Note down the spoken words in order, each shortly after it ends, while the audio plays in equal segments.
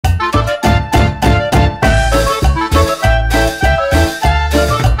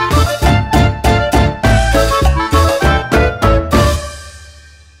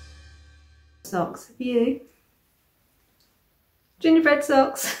you. Gingerbread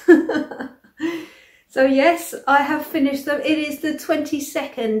socks. So yes, I have finished them. It is the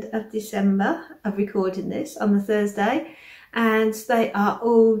 22nd of December of recording this on the Thursday, and they are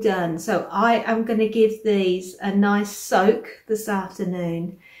all done. So I am going to give these a nice soak this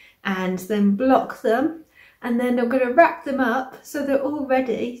afternoon and then block them, and then I'm going to wrap them up so they're all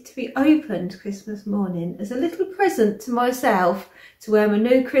ready to be opened Christmas morning as a little present to myself to wear my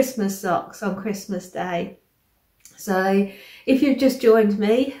new Christmas socks on Christmas Day. So if you've just joined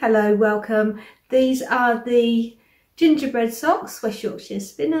me, hello, welcome. These are the gingerbread socks, West Yorkshire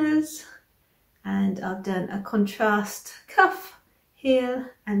Spinners, and I've done a contrast cuff, heel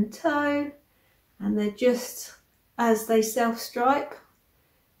and toe, and they're just as they self-stripe.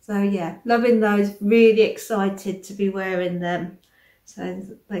 So yeah, loving those, really excited to be wearing them so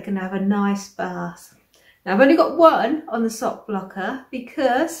they can have a nice bath. Now I've only got one on the sock blocker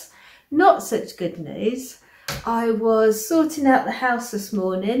because, not such good news, I was sorting out the house this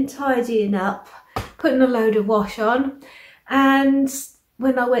morning, tidying up, putting a load of wash on, and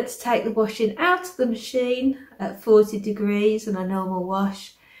when I went to take the washing out of the machine at 40 degrees on a normal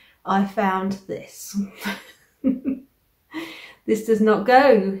wash, I found this. This does not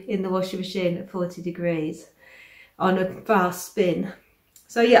go in the washing machine at 40 degrees on a fast spin.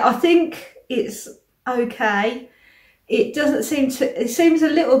 So yeah, I think it's okay. It doesn't seem to, it seems a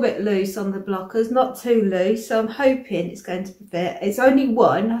little bit loose on the blockers, not too loose, so I'm hoping it's going to fit. It's only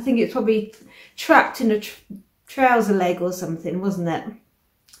one, I think it's probably trapped in a trouser leg or something, wasn't it?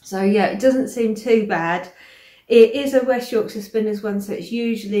 So yeah, it doesn't seem too bad. It is a West Yorkshire Spinners one, so it's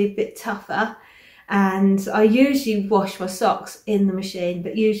usually a bit tougher, and I usually wash my socks in the machine,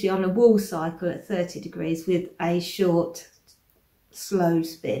 but usually on a wool cycle at 30 degrees with a short, slow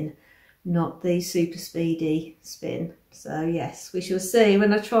spin, not the super speedy spin. So yes, we shall see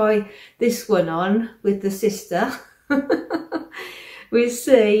when I try this one on with the sister. We'll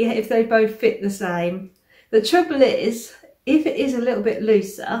see if they both fit the same. The trouble is, if it is a little bit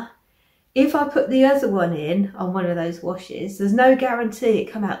looser, if I put the other one in on one of those washes, there's no guarantee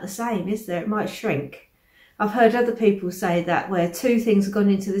it come out the same, is there? It might shrink. I've heard other people say that, where two things have gone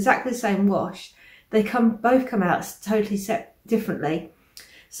into exactly the same wash, they both come out totally differently.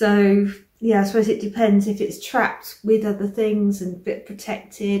 So yeah, I suppose it depends if it's trapped with other things and a bit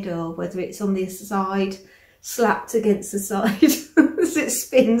protected, or whether it's on the side, slapped against the side as it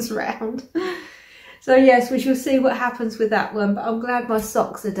spins round. So yes, we shall see what happens with that one, but I'm glad my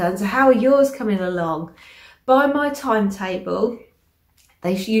socks are done. So how are yours coming along? By my timetable,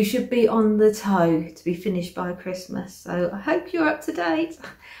 you should be on the toe to be finished by Christmas. So I hope you're up to date.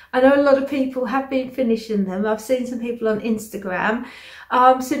 I know a lot of people have been finishing them. I've seen some people on Instagram,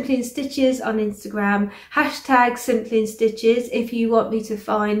 Simply in Stitches on Instagram, hashtag Simply in Stitches. If you want me to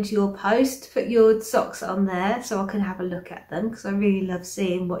find your post, put your socks on there so I can have a look at them, because I really love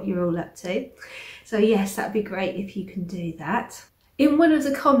seeing what you're all up to. So yes, that'd be great if you can do that. In one of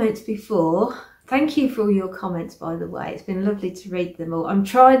the comments before, thank you for all your comments, by the way. It's been lovely to read them all. I'm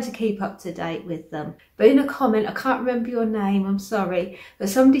trying to keep up to date with them. But in a comment, I can't remember your name, I'm sorry, but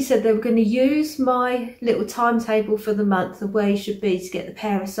somebody said they were going to use my little timetable for the month of where you should be to get the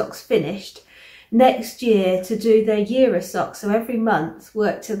pair of socks finished next year to do their year of socks. So every month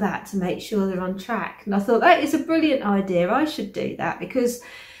work to that to make sure they're on track. And I thought that is a brilliant idea. I should do that, because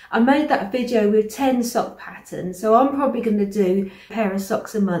I made that video with 10 sock patterns, so I'm probably going to do a pair of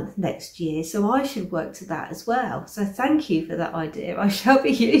socks a month next year, so I should work to that as well. So thank you for that idea. I shall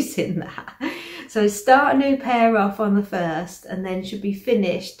be using that. So start a new pair off on the 1st, and then should be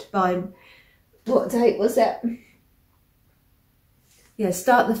finished by, what date was it? Yeah,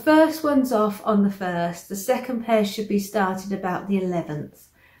 start the first ones off on the 1st. The second pair should be started about the 11th.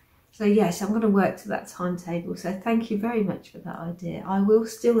 So yes, I'm going to work to that timetable. So thank you very much for that idea. I will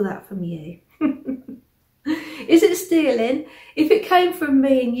steal that from you. Is it stealing? If it came from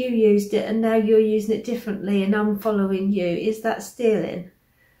me and you used it and now you're using it differently and I'm following you, is that stealing?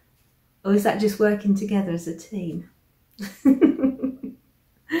 Or is that just working together as a team?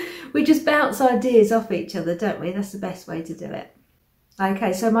 We just bounce ideas off each other, don't we? That's the best way to do it.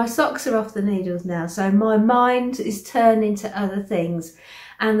 Okay, so my socks are off the needles now. So my mind is turning to other things.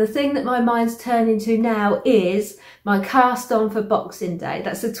 And the thing that my mind's turning to now is my cast on for Boxing Day.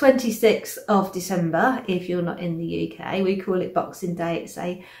 That's the 26th of December, if you're not in the UK. We call it Boxing Day. It's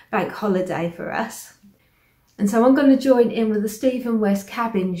a bank holiday for us. And so I'm going to join in with the Stephen West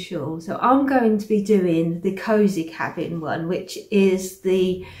cabin shawl. So I'm going to be doing the cozy cabin one, which is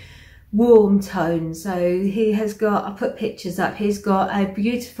the warm tone. So he has got, I put pictures up, he's got a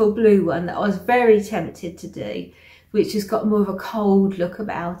beautiful blue one that I was very tempted to do. which has got more of a cold look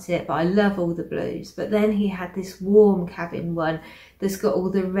about it, but I love all the blues. But then he had this warm cabin one that's got all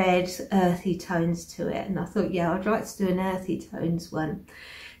the red earthy tones to it, and I thought, yeah, I'd like to do an earthy tones one.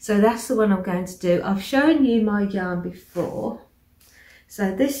 So that's the one I'm going to do. I've shown you my yarn before,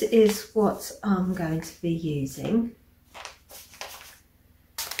 so this is what I'm going to be using.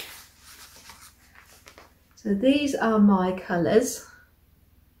 So these are my colours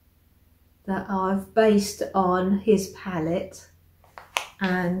that I've based on his palette,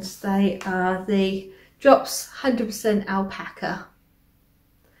 and they are the Drops 100% Alpaca.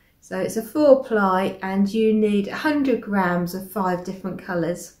 So it's a 4-ply, and you need 100 grams of 5 different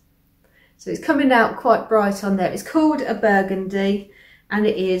colours. So it's coming out quite bright on there. It's called a burgundy, and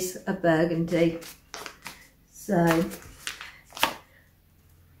it is a burgundy. So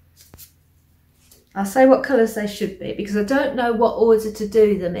I'll say what colours they should be, because I don't know what order to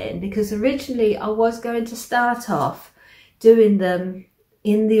do them in, because originally I was going to start off doing them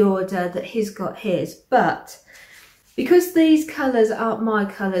in the order that he's got his, but because these colours aren't my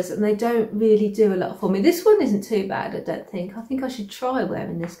colours and they don't really do a lot for me. This one isn't too bad, I don't think. I think I should try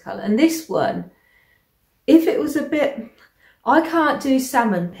wearing this colour. And this one, if it was a bit, I can't do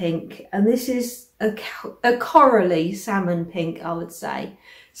salmon pink, and this is a corally salmon pink, I would say.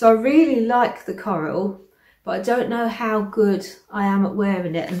 So I really like the coral, but I don't know how good I am at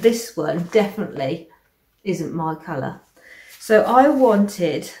wearing it. And this one definitely isn't my colour. So I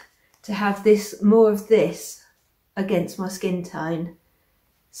wanted to have this, more of this against my skin tone.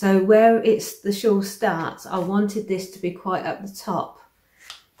 So where the shawl starts, I wanted this to be quite up the top.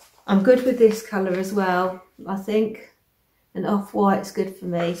 I'm good with this colour as well, I think. And off-white's good for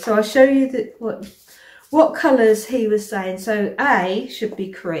me. So I'll show you what colours he was saying. So A should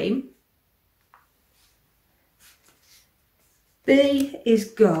be cream. B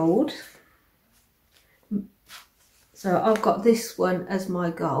is gold. So I've got this one as my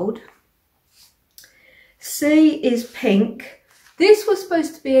gold. C is pink. This was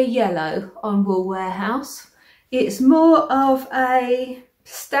supposed to be a yellow on Wool Warehouse. It's more of a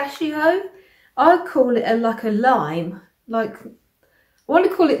pistachio. I call it like a lime. I want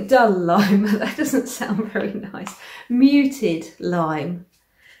to call it dull lime, but that doesn't sound very nice. Muted lime.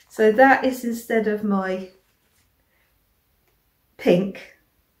 So that is instead of my pink,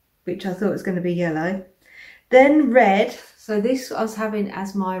 which I thought was going to be yellow. Then red. So this I was having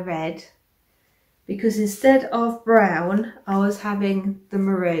as my red, because instead of brown, I was having the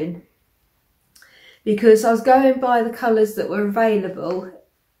maroon. Because I was going by the colours that were available,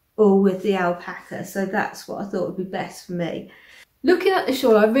 all with the alpaca. So that's what I thought would be best for me. Looking at the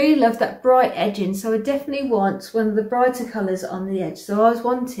shawl, I really love that bright edging, so I definitely want one of the brighter colours on the edge. So I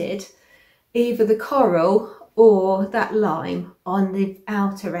wanted either the coral or that lime on the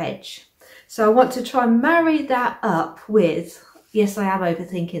outer edge. So I want to try and marry that up with, yes, I am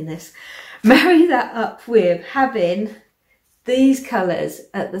overthinking this, marry that up with having these colours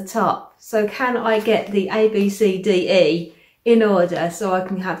at the top. So can I get the A, B, C, D, E in order, so I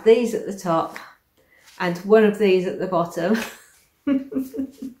can have these at the top and one of these at the bottom?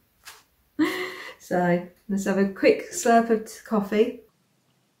 So let's have a quick slurp of coffee.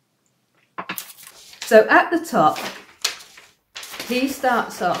 So at the top, he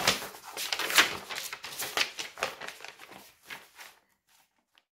starts off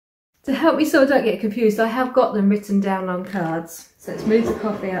to help me so I don't get confused. I have got them written down on cards. So let's move the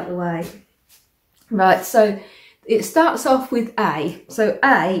coffee out of the way. Right, so it starts off with A. So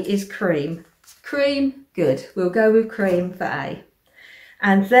A is cream. Cream, good. We'll go with cream for A.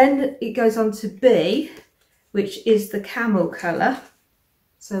 And then it goes on to B, which is the camel colour.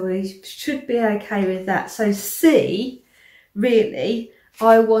 So we should be okay with that. So C, really,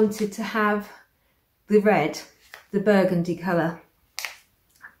 I wanted to have the red, the burgundy colour.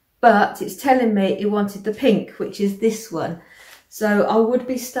 But it's telling me it wanted the pink, which is this one. So I would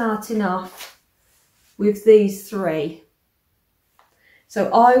be starting off with these three.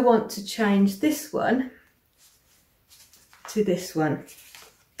 So I want to change this one to this one.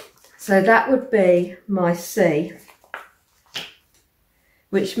 So that would be my C,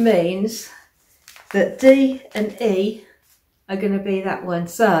 which means that D and E are going to be that one.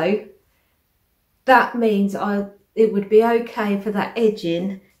 So that means it would be okay for that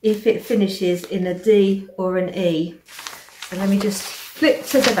edging if it finishes in a D or an E. So let me just flip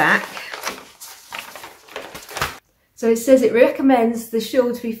to the back. So it says it recommends the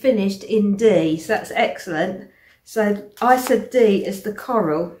shawl to be finished in D, so that's excellent. So I said D as the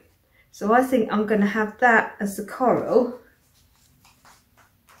coral. So I think I'm going to have that as the coral.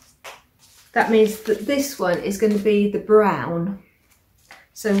 That means that this one is going to be the brown.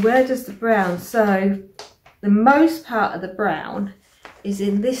 So where does the brown? So the most part of the brown is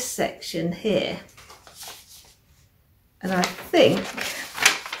in this section here. And I think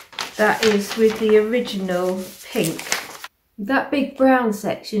that is with the original pink. That big brown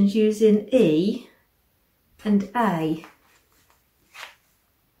section's using E and A.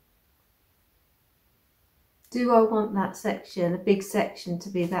 Do I want that section, a big section, to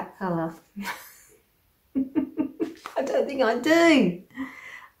be that colour? I don't think I do.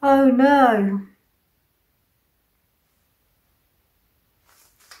 Oh no.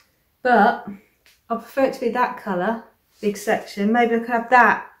 But I prefer it to be that colour, big section. Maybe I could have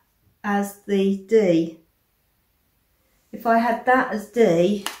that as the D. If I had that as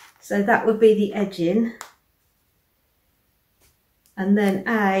D, so that would be the edging. And then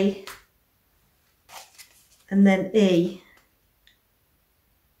A, and then E.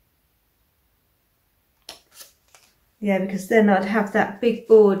 Yeah, because then I'd have that big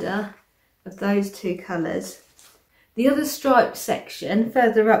border of those two colours. The other striped section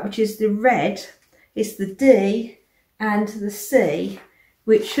further up, which is the red, is the D and the C,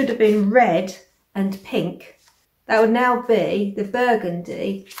 which should have been red and pink. That would now be the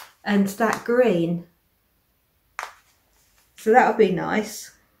burgundy and that green. So that would be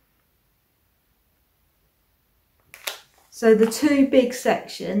nice. So the two big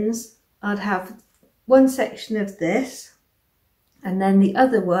sections, I'd have one section of this, and then the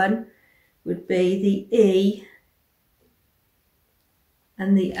other one would be the E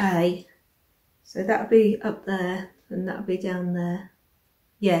and the A. So that would be up there and that would be down there.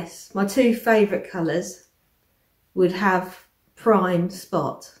 Yes, my two favourite colours would have prime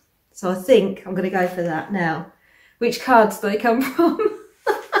spot. So I think I'm going to go for that now. Which cards do they come from?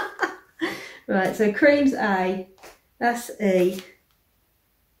 Right, so cream's A, that's E.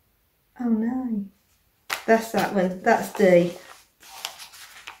 Oh no, that's that one, that's D.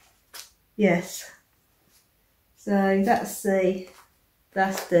 Yes, so that's C,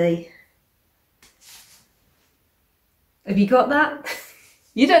 that's D. Have you got that?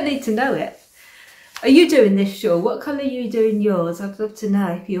 You don't need to know it. Are you doing this, Shawl? What colour are you doing yours? I'd love to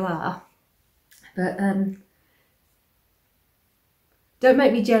know if you are. But don't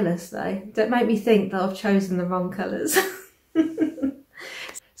make me jealous though. Don't make me think that I've chosen the wrong colours.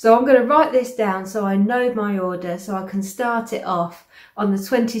 So I'm going to write this down so I know my order, so I can start it off on the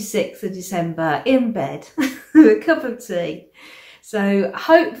 26th of December in bed with a cup of tea. So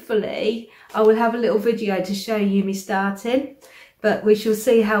hopefully I will have a little video to show you me starting. But we shall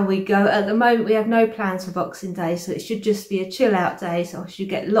see how we go. At the moment, we have no plans for Boxing Day, so it should just be a chill out day. So I should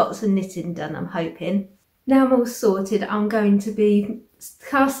get lots of knitting done, I'm hoping. Now I'm all sorted, I'm going to be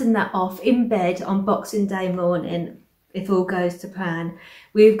casting that off in bed on Boxing Day morning, if all goes to plan.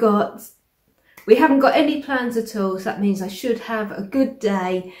 We haven't got any plans at all, so that means I should have a good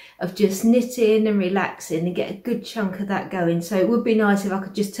day of just knitting and relaxing and get a good chunk of that going. So it would be nice if I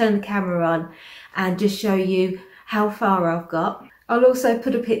could just turn the camera on and just show you how far I've got. I'll also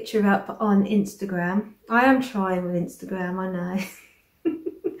put a picture up on Instagram. I am trying with Instagram, I know.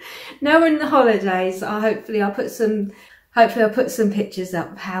 Now we're in the holidays, hopefully I'll put some pictures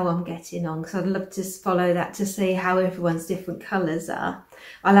up of how I'm getting on, because I'd love to follow that to see how everyone's different colours are.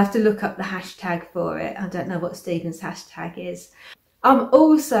 I'll have to look up the hashtag for it. I don't know what Stephen's hashtag is. I'm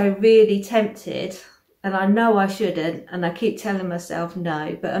also really tempted, and I know I shouldn't, and I keep telling myself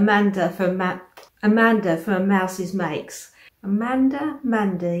no, but Amanda from Mouse's Makes.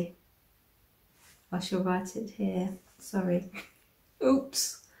 Mandy. I shall write it here. Sorry.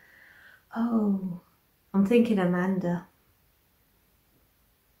 Oops. Oh, I'm thinking Amanda.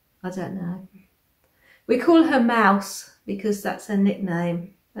 I don't know. We call her Mouse because that's her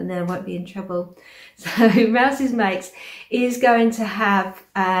nickname, and then I won't be in trouble. So Mouse's Makes is going to have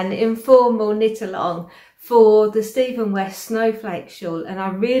an informal knit along for the Stephen West Snowflake shawl, and I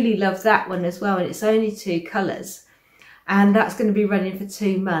really love that one as well, and it's only 2 colours, and that's going to be running for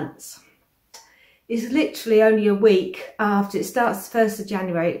 2 months. It's literally only a week after, it starts the 1st of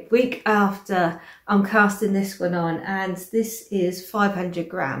January, week after I'm casting this one on, and this is 500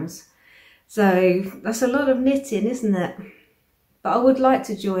 grams. So that's a lot of knitting, isn't it? But I would like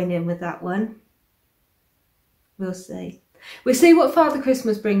to join in with that one. We'll see. We'll see what Father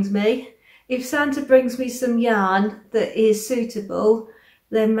Christmas brings me. If Santa brings me some yarn that is suitable,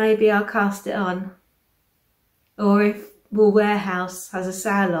 then maybe I'll cast it on. Or if Wool Warehouse has a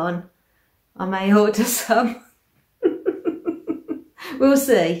sale on, I may order some. We'll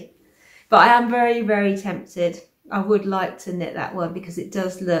see. But I am very, very tempted. I would like to knit that one because it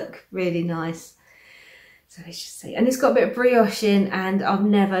does look really nice. So let's just see. And it's got a bit of brioche in, and I've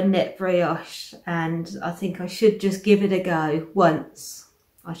never knit brioche, and I think I should just give it a go once.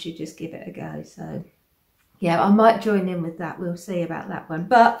 I should just give it a go. So yeah, I might join in with that. We'll see about that one.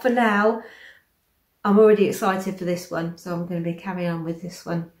 But for now, I'm already excited for this one, so I'm going to be carrying on with this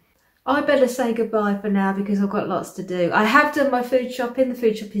one. I better say goodbye for now because I've got lots to do. I have done my food shopping. The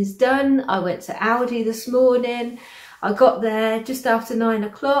food shopping's done. I went to Aldi this morning. I got there just after 9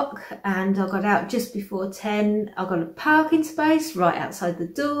 o'clock and I got out just before 10. I got a parking space right outside the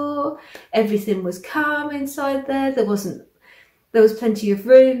door. Everything was calm inside there. There was plenty of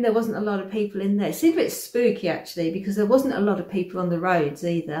room. There wasn't a lot of people in there. It seemed a bit spooky actually because there wasn't a lot of people on the roads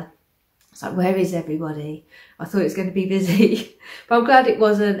either. It's like, where is everybody? I thought it was going to be busy, but I'm glad it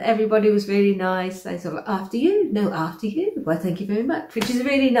wasn't. Everybody was really nice. They sort of, after you? No, after you. Well, thank you very much, which is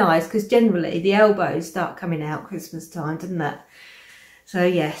really nice because generally the elbows start coming out Christmas time, doesn't it? So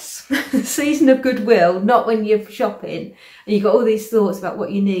yes, season of goodwill, not when you're shopping and you've got all these thoughts about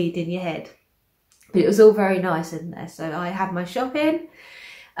what you need in your head. But it was all very nice in there. So I had my shopping.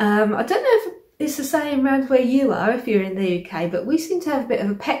 I don't know if it's the same around where you are if you're in the UK, but we seem to have a bit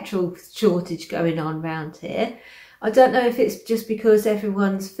of a petrol shortage going on around here. I don't know if it's just because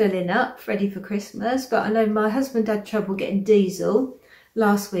everyone's filling up ready for Christmas, but I know my husband had trouble getting diesel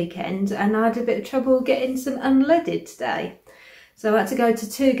last weekend and I had a bit of trouble getting some unleaded today. So I had to go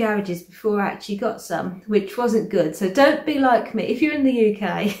to 2 garages before I actually got some, which wasn't good. So don't be like me. If you're in the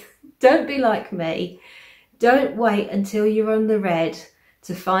UK, don't be like me. Don't wait until you're on the red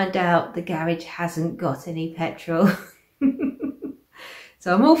to find out the garage hasn't got any petrol.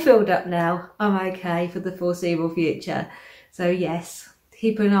 So I'm all filled up now. I'm okay for the foreseeable future. So yes,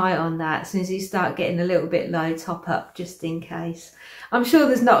 keep an eye on that. As soon as you start getting a little bit low, top up just in case. I'm sure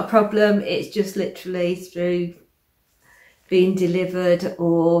there's not a problem. It's just literally through being delivered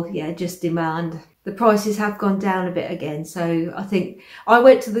or yeah, just demand. The prices have gone down a bit again, so I think I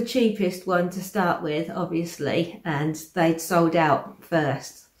went to the cheapest one to start with, obviously, and they'd sold out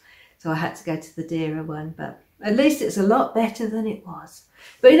first. So I had to go to the dearer one, but at least it's a lot better than it was.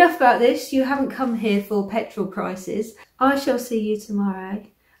 But enough about this. You haven't come here for petrol prices. I shall see you tomorrow.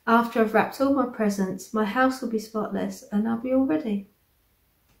 After I've wrapped all my presents, my house will be spotless and I'll be all ready.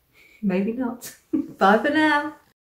 Maybe not. Bye for now.